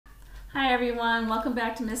Hi everyone, welcome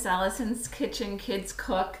back to Miss Allison's Kitchen Kids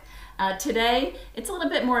Cook. Today it's a little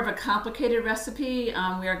bit more of a complicated recipe.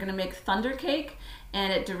 We are going to make thunder cake,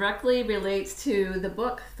 and it directly relates to the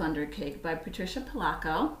book Thunder Cake by Patricia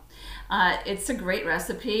Polacco. It's a great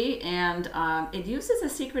recipe, and it uses a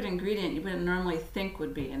secret ingredient you wouldn't normally think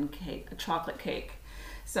would be in cake, a chocolate cake.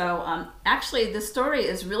 So actually the story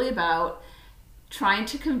is really about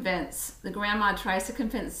the grandma tries to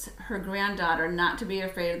convince her granddaughter not to be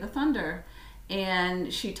afraid of the thunder,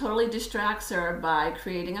 and she totally distracts her by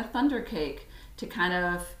creating a thunder cake to kind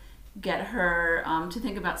of get her to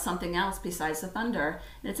think about something else besides the thunder.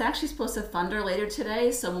 And it's actually supposed to thunder later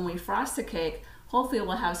today, so when we frost the cake, hopefully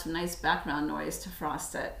we'll have some nice background noise to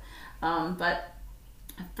frost it. But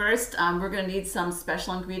first we're going to need some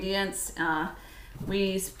special ingredients.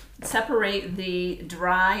 We separate the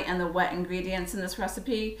dry and the wet ingredients in this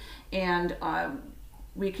recipe, and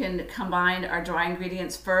we can combine our dry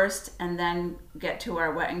ingredients first and then get to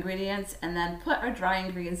our wet ingredients and then put our dry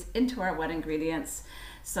ingredients into our wet ingredients.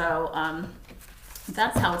 So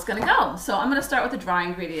that's how it's going to go. So I'm going to start with the dry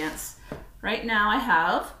ingredients. Right now I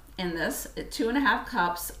have in this 2.5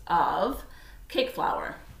 cups of cake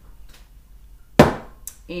flour,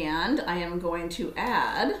 and I am going to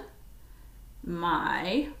add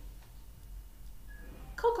my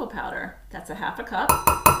cocoa powder. That's a 1/2 cup.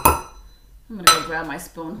 I'm gonna go grab my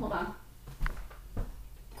spoon, hold on.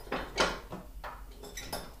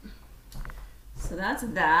 So that's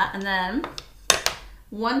that, and then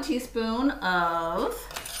 1 teaspoon of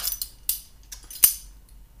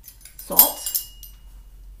salt,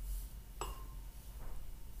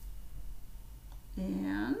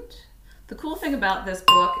 and the cool thing about this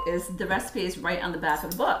book is the recipe is right on the back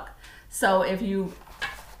of the book. So if you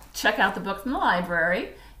check out the book from the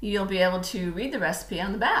library, you'll be able to read the recipe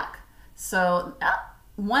on the back. So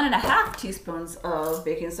 1.5 teaspoons of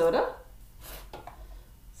baking soda.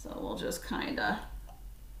 So we'll just kind of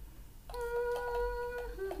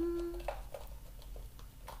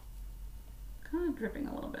dripping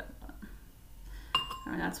a little bit. All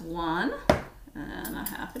right, that's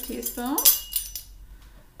 1.5 teaspoons.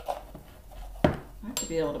 I have to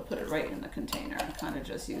be able to put it right in the container and kind of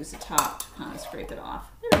just use the top to kind of scrape it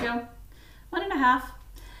off. There we go, 1.5.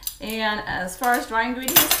 And as far as dry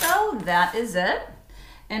ingredients go, that is it.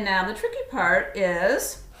 And now the tricky part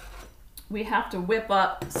is we have to whip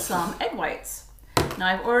up some egg whites. Now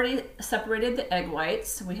I've already separated the egg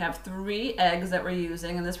whites. We have 3 eggs that we're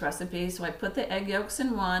using in this recipe. So I put the egg yolks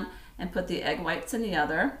in one and put the egg whites in the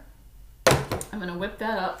other. I'm gonna whip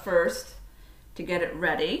that up first to get it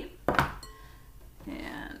ready.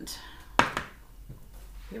 And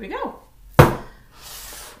here we go.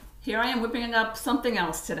 Here I am whipping up something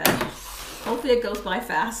else today. Hopefully it goes by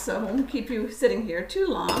fast, so I won't keep you sitting here too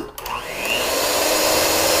long. And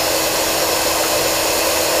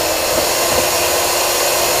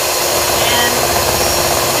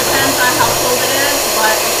it depends on how cold it is,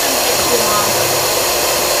 but it shouldn't take too long.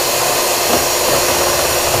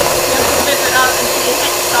 You have to whip it up until you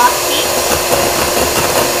hit soft peaks.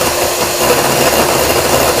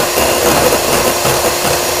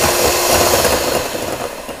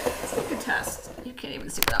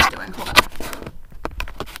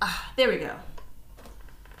 There we go.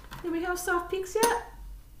 Do we have soft peaks yet?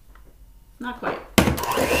 Not quite. Another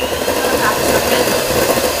 1/2 second.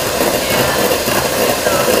 And get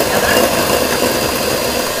those together.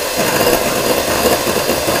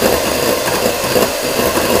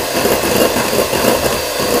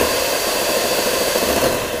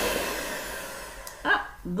 Ah,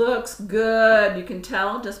 looks good. You can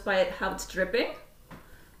tell just by how it's dripping.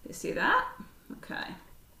 You see that? Okay.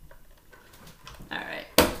 All right.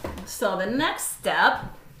 So the next step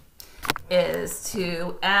is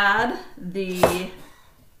to add the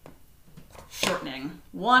shortening.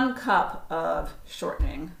 1 cup of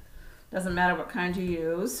shortening. Doesn't matter what kind you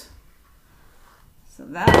use. So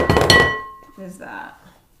that is that.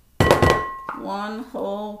 1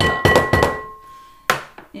 whole cup.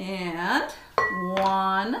 And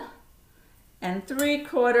 1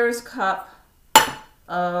 3/4 cup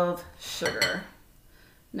of sugar.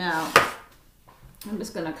 Now, I'm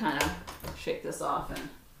just going to kind of shake this off and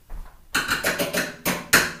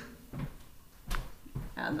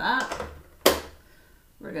add that.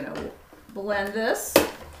 We're going to blend this. We're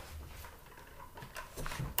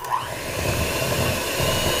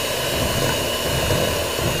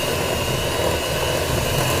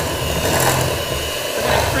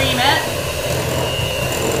going to cream it.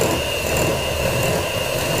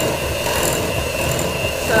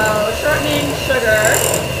 So shortening, sugar.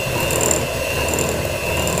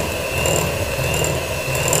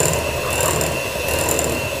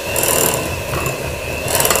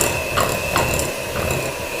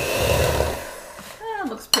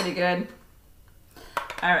 good.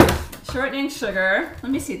 All right, shortening sugar.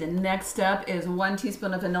 Let me see, the next step is 1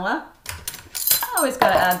 teaspoon of vanilla. I always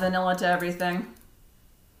gotta add vanilla to everything.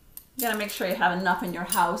 You gotta make sure you have enough in your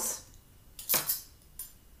house.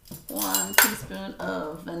 1 teaspoon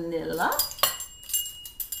of vanilla.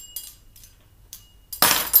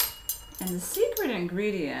 And the secret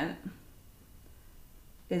ingredient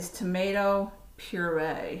is tomato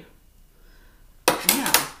puree.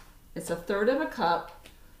 Now, it's 1/3 cup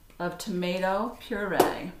of tomato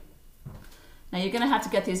puree. Now you're gonna have to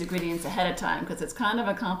get these ingredients ahead of time because it's kind of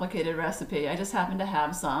a complicated recipe. I just happen to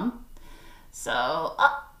have some. So,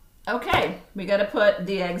 okay, we gotta put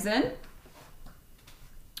the eggs in.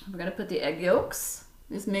 We're gonna put the egg yolks.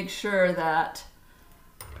 Just make sure that,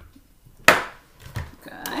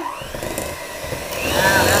 okay.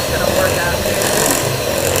 Now that's gonna work out good.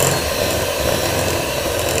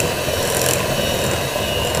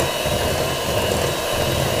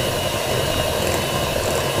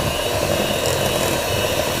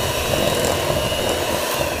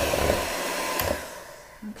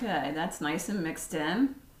 Okay, that's nice and mixed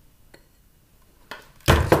in.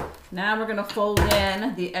 Now we're gonna fold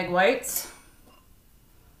in the egg whites.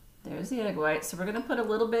 There's the egg whites. So we're gonna put a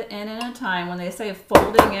little bit in at a time. When they say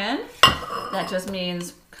folding in, that just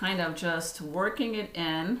means kind of just working it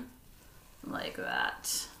in like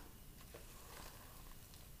that.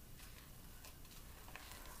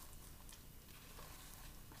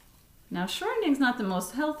 Now shortening's not the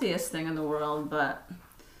most healthiest thing in the world, but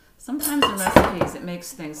sometimes in recipes it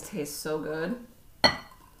makes things taste so good.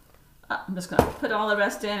 I'm just gonna put all the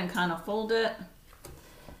rest in and kind of fold it.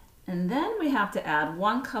 And then we have to add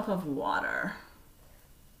 1 cup of water.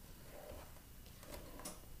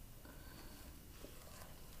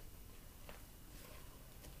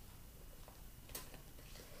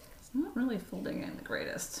 It's not really folding in the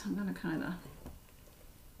greatest. I'm gonna kind of,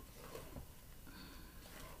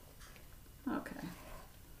 okay.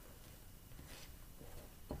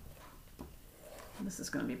 This is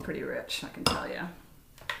gonna be pretty rich, I can tell you.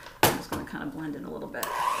 I'm just gonna kind of blend it a little bit.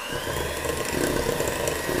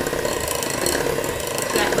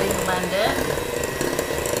 Gently blend it.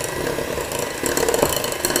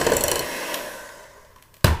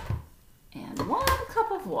 And 1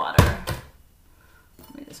 cup of water.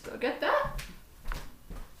 Let me just go get that.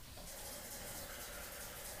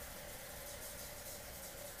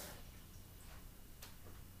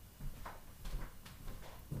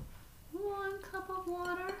 Of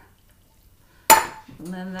water,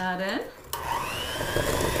 blend that in.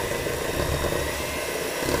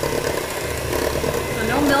 So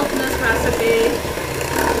no milk in this recipe.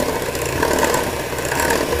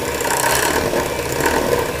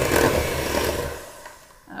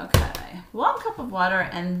 Okay, 1 cup of water,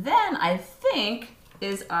 and then I think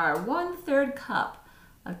is our 1/3 cup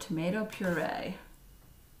of tomato puree.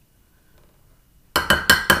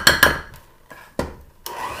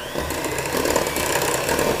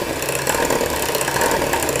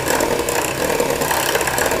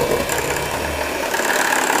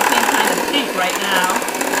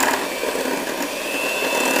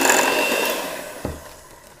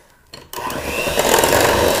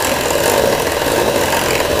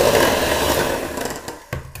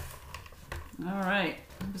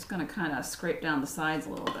 Kind of scrape down the sides a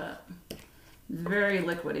little bit. Very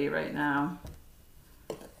liquidy right now.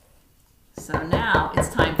 So now it's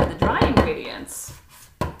time for the dry ingredients.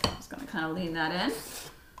 Just going to kind of lean that in.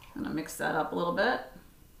 I'm going to mix that up a little bit.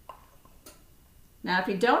 Now if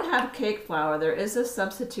you don't have cake flour, there is a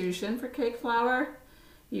substitution for cake flour.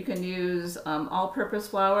 You can use all-purpose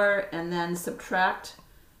flour and then subtract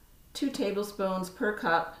 2 tablespoons per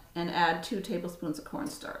cup and add 2 tablespoons of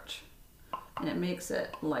cornstarch. And it makes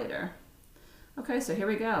it lighter. Okay, so here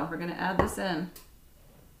we go. We're gonna add this in.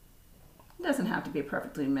 It doesn't have to be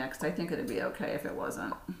perfectly mixed. I think it'd be okay if it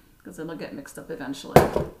wasn't, because it'll get mixed up eventually.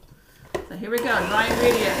 So here we go, dry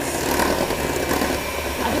ingredients.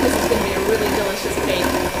 I think this is gonna be a really delicious cake. I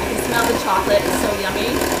can smell the chocolate, it's so yummy.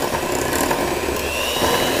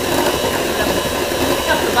 Pick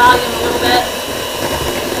up the volume a little bit.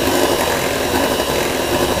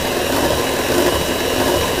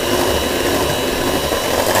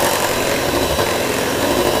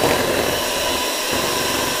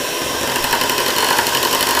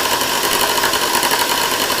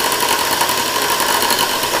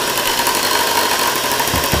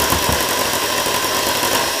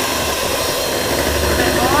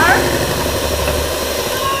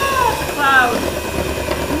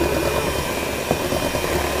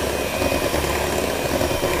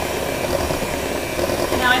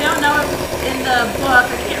 Book,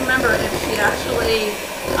 I can't remember if she actually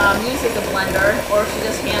uses a blender, or if she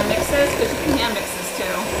just hand mixes, because you can hand mix this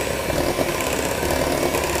too.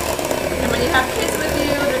 And when you have kids with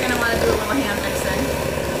you, they're going to want to do a little hand mixing.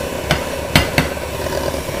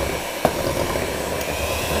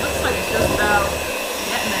 It looks like it's just about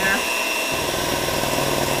getting there.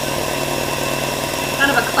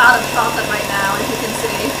 Kind of a cloud of chocolate right now, as you can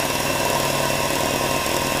see.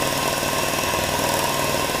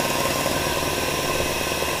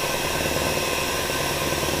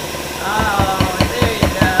 Oh, there you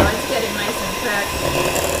go. It's getting nice and thick.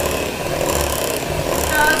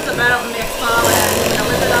 Just about mixed all in. I'm going to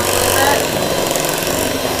whip it up a little bit.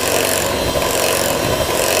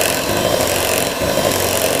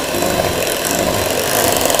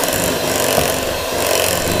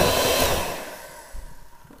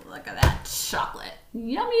 Look at that chocolate.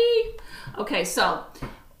 Yummy. Okay, so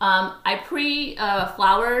I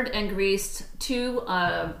pre-floured and greased two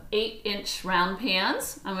 8-inch round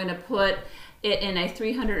pans. I'm going to put it in a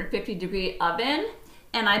 350-degree oven.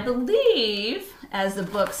 And I believe, as the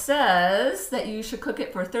book says, that you should cook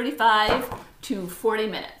it for 35 to 40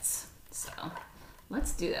 minutes. So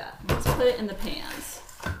let's do that. Let's put it in the pans.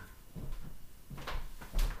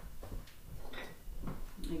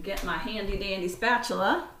 I get my handy dandy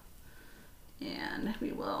spatula, and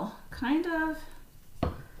we will kind of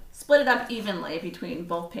split it up evenly between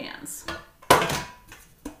both pans.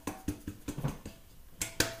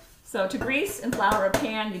 So to grease and flour a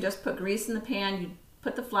pan, you just put grease in the pan, you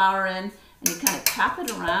put the flour in, and you kind of tap it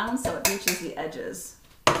around so it reaches the edges.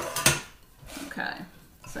 Okay,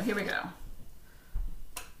 so here we go.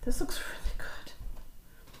 This looks really good.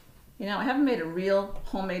 You know, I haven't made a real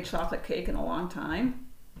homemade chocolate cake in a long time,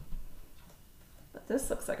 but this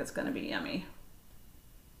looks like it's going to be yummy.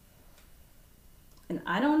 And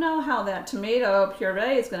I don't know how that tomato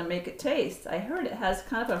puree is going to make it taste. I heard it has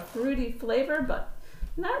kind of a fruity flavor, but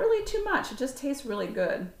not really too much. It just tastes really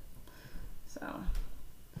good. So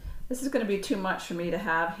this is going to be too much for me to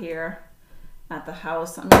have here at the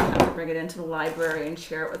house. I'm going to have to bring it into the library and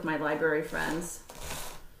share it with my library friends.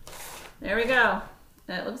 There we go.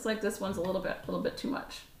 And it looks like this one's a little bit too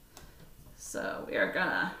much. So we are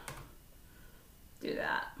gonna do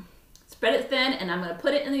that. Spread it thin, and I'm going to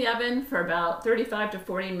put it in the oven for about 35 to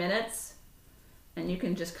 40 minutes, and you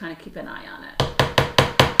can just kind of keep an eye on it.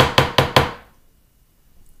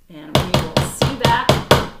 And we will see that,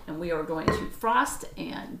 and we are going to frost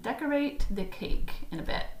and decorate the cake in a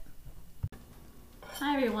bit.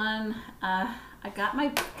 Hi everyone, I got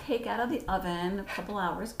my cake out of the oven a couple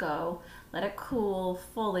hours ago, let it cool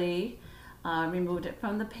fully, removed it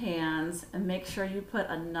from the pans, and make sure you put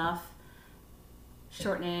enough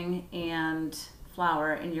shortening and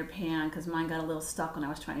flour in your pan, because mine got a little stuck when I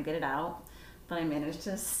was trying to get it out, but I managed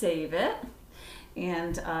to save it,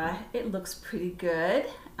 and it looks pretty good.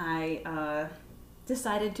 I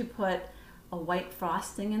decided to put a white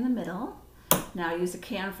frosting in the middle. Now I used a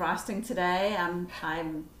canned frosting today. I'm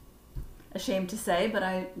ashamed to say, but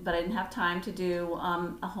I didn't have time to do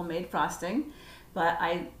a homemade frosting, but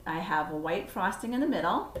I have a white frosting in the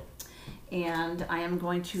middle, and I am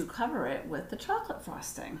going to cover it with the chocolate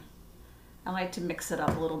frosting. I like to mix it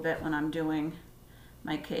up a little bit when I'm doing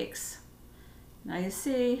my cakes. Now you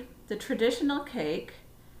see, the traditional cake,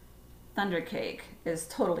 thunder cake, is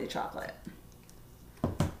totally chocolate.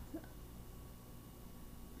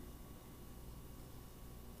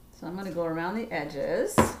 So I'm going to go around the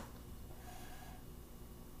edges,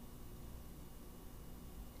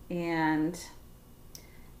 and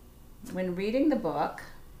when reading the book,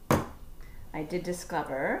 I did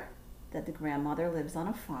discover that the grandmother lives on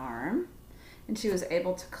a farm, and she was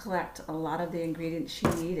able to collect a lot of the ingredients she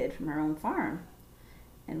needed from her own farm.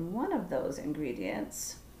 And one of those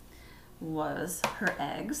ingredients was her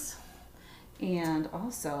eggs, and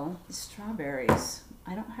also the strawberries.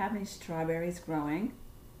 I don't have any strawberries growing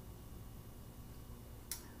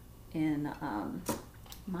in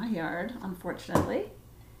my yard, unfortunately,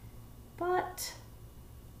 but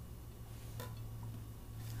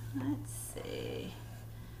let's see.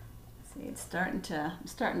 See, it's I'm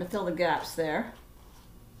starting to fill the gaps there.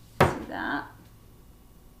 See that?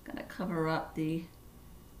 Gonna cover up the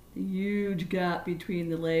huge gap between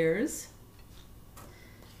the layers.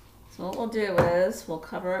 So what we'll do is we'll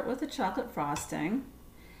cover it with the chocolate frosting,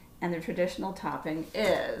 and the traditional topping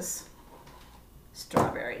is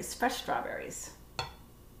strawberries, fresh strawberries.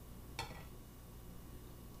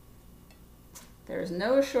 There's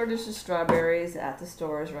no shortage of strawberries at the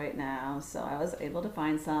stores right now, so I was able to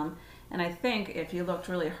find some. And I think if you looked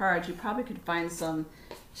really hard, you probably could find some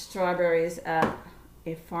strawberries at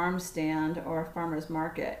a farm stand or a farmer's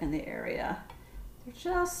market in the area. They're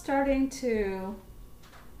just starting to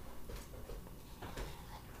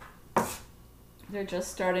They're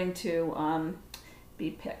just starting to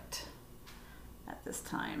be picked at this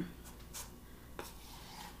time.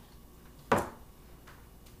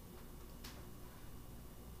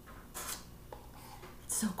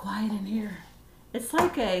 It's so quiet in here. It's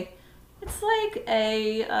like a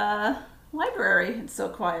library. It's so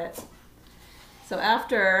quiet. So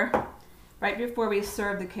right before we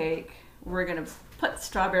serve the cake, we're gonna put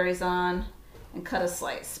strawberries on and cut a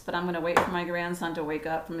slice. But I'm gonna wait for my grandson to wake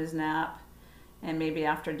up from his nap, and maybe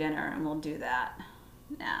after dinner, and we'll do that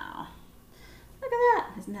now. Look at that,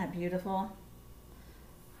 isn't that beautiful?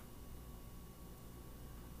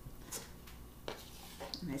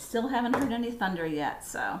 And I still haven't heard any thunder yet,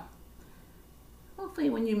 so hopefully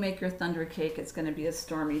when you make your thunder cake, it's gonna be a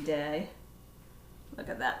stormy day. Look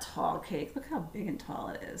at that tall cake. Look how big and tall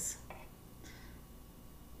it is.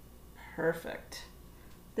 Perfect.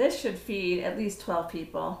 This should feed at least 12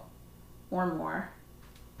 people or more.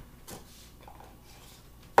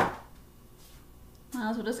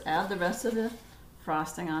 Might as well just add the rest of the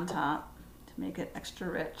frosting on top to make it extra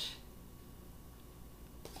rich.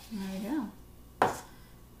 There you go.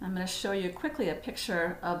 I'm going to show you quickly a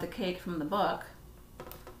picture of the cake from the book.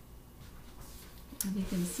 If you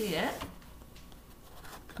can see it.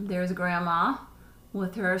 There's Grandma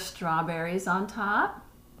with her strawberries on top.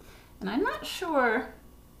 And I'm not sure,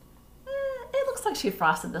 it looks like she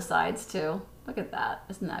frosted the sides too. Look at that,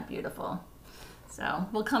 isn't that beautiful? So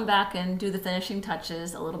we'll come back and do the finishing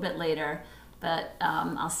touches a little bit later, but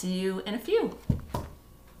I'll see you in a few.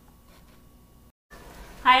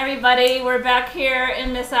 Hi everybody, we're back here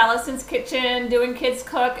in Miss Allison's kitchen doing Kids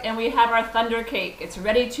Cook, and we have our thunder cake. It's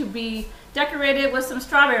ready to be decorated with some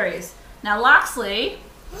strawberries. Now Loxley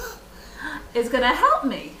is gonna help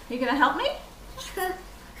me. You gonna help me?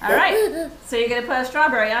 All right, so you're gonna put a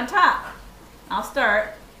strawberry on top. I'll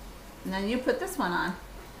start, and then you put this one on.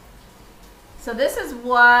 So this is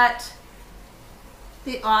what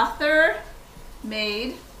the author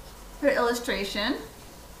made for illustration.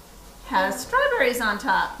 Has strawberries on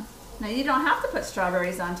top. Now you don't have to put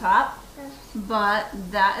strawberries on top, but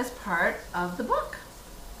that is part of the book,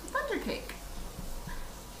 Thunder Cake.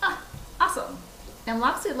 Ah, awesome. And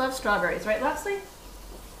Loxley loves strawberries, right Loxley?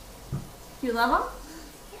 You love them?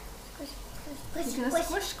 You're gonna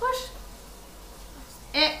squish, squish?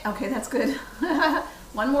 Okay, that's good.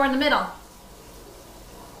 One more in the middle.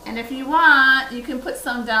 And if you want, you can put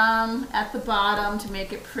some down at the bottom to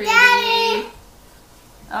make it pretty. Daddy!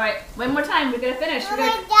 All right, one more time. We're gonna finish.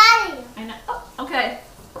 Daddy. I know. Oh, okay.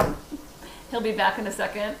 He'll be back in a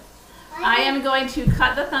second. I am going to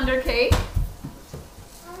cut the thunder cake.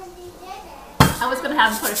 I was gonna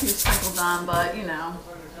have him put a few sprinkles on, but you know,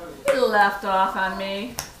 he left off on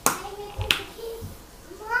me.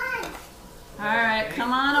 All right,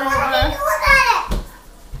 come on over.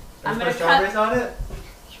 I'm gonna cut strawberries on it.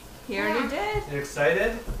 He already did. You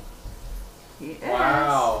excited? He is.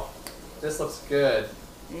 Wow, this looks good.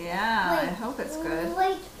 Yeah, I hope it's good.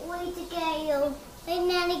 Wait to get you. Wait,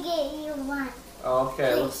 Nanny, get you one.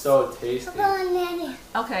 Okay, it looks so tasty. Come on, Nanny.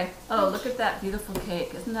 Okay. Oh, look at that beautiful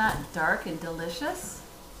cake. Isn't that dark and delicious?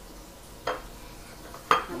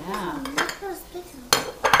 Yeah.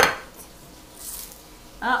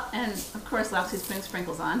 Oh, and of course, Loxley's putting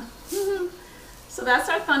sprinkles on. So that's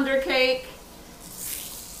our thunder cake.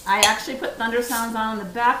 I actually put thunder sounds on in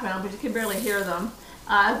the background, but you can barely hear them.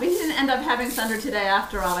 We didn't end up having thunder today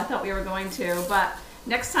after all. I thought we were going to, but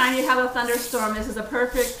next time you have a thunderstorm, this is a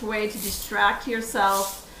perfect way to distract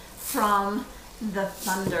yourself from the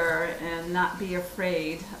thunder and not be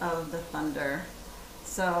afraid of the thunder.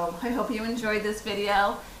 So I hope you enjoyed this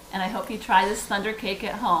video, and I hope you try this thunder cake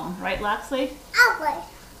at home. Right, Loxley? I'll play.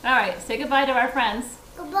 All right, say goodbye to our friends.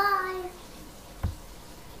 Goodbye.